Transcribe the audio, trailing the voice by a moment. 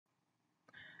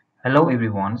Hello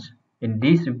everyone. In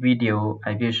this video,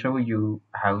 I will show you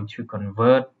how to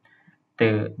convert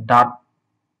the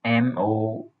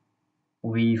 .mov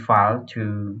file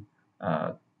to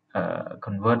uh,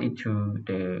 convert it to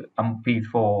the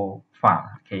MP4 file.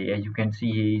 Okay, as you can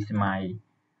see, here is my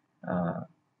uh,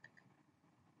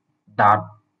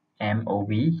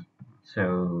 .mov.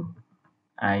 So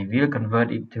I will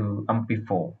convert it to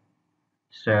MP4.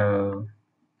 So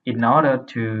in order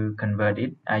to convert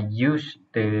it, I use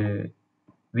the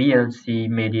VLC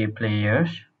media players.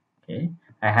 Okay,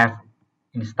 I have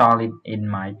installed it in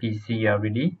my PC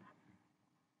already.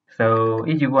 So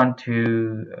if you want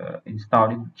to install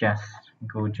it, just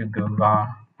go to Google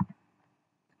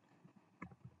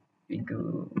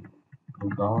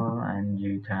and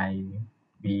you type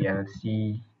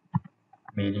VLC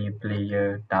media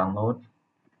player download,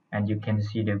 and you can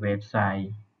see the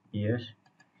website here.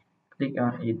 Click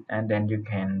on it and then you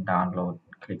can download.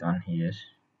 Click on here.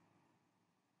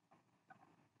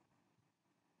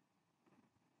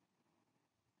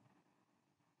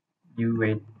 You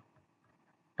wait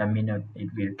a minute,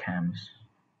 it will come.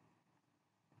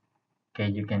 Okay,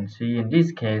 you can see in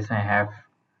this case I have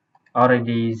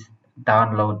already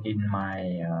downloaded in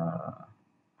my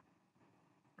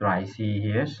drive. See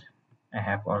here, I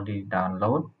have already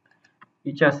downloaded.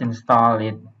 You just install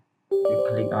it. You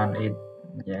click on it.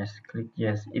 Yes, click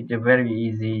yes. It's very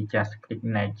easy. Just click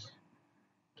next.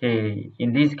 Okay,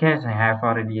 in this case I have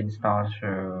already installed,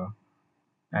 so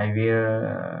I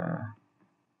will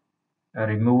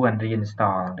remove and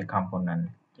reinstall the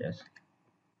component. Yes.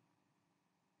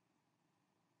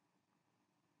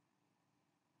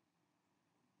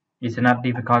 It's not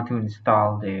difficult to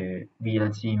install the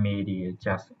VLC media,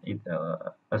 just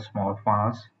a small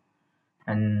files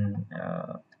and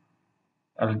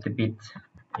a little bit,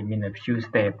 I mean a few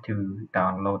steps to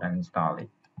download and install it.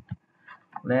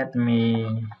 Let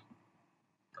me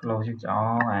close it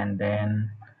all and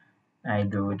then I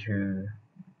go to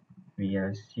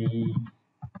VLC.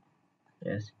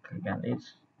 Yes, click on it.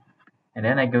 And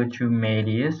then I go to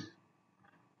medias.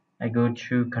 I go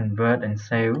to convert and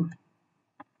save.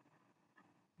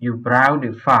 You browse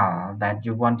the file that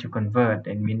you want to convert,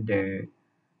 I mean the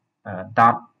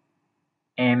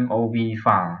 .mov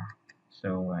file.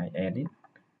 So I edit.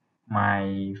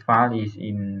 My file is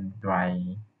in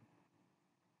drive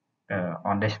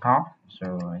on desktop,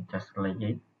 so I just select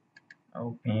it,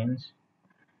 open,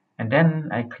 and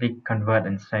then I click convert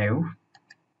and save.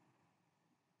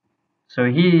 So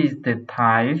here is the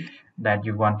type that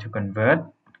you want to convert.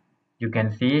 You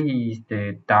can see here is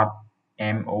the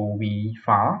 .mov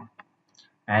file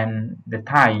and the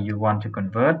type you want to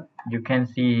convert. You can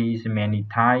see is many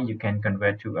types. You can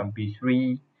convert to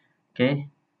MP3. Okay,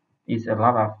 it's a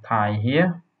lot of type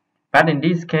here, but in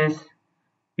this case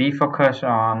we focus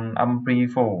on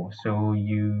MP4. So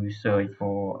you search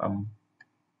for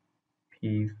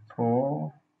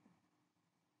MP4.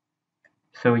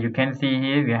 So you can see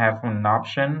here we have an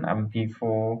option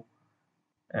MP4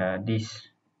 this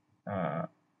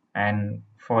and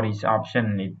for this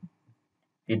option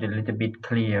it a little bit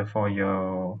clear for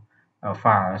your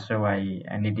file. So I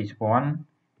need this one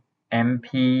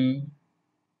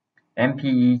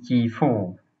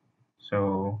MPEG4.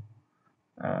 So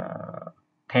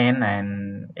 10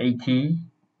 and 80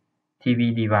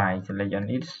 TV device, select on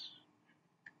it,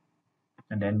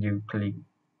 and then you click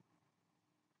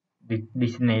the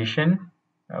destination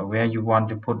where you want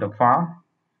to put the file.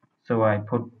 So I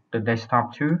put the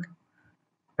desktop too,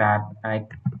 but I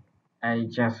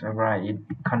just write it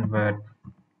convert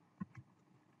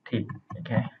it.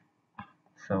 Okay,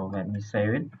 so let me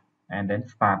save it and then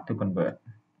start to convert.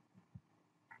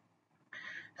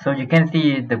 So you can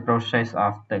see the process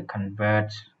of the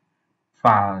convert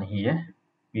file here.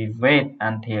 We wait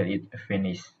until it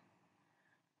finishes.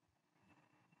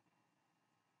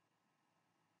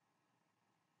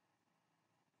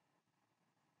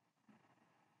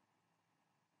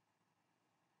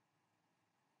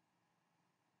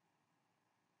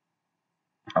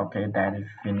 Okay, that is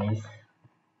finished.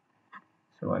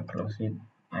 So I close it,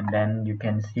 and then you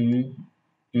can see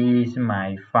is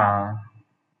my file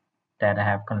that I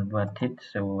have converted.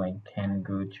 So I can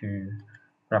go to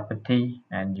property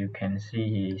and you can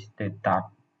see is the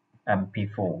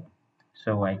 .mp4.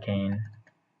 So I can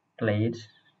play it.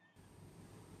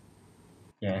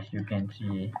 Yes, you can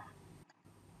see.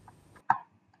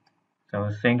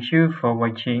 So thank you for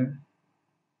watching.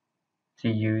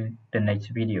 See you the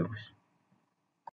next videos.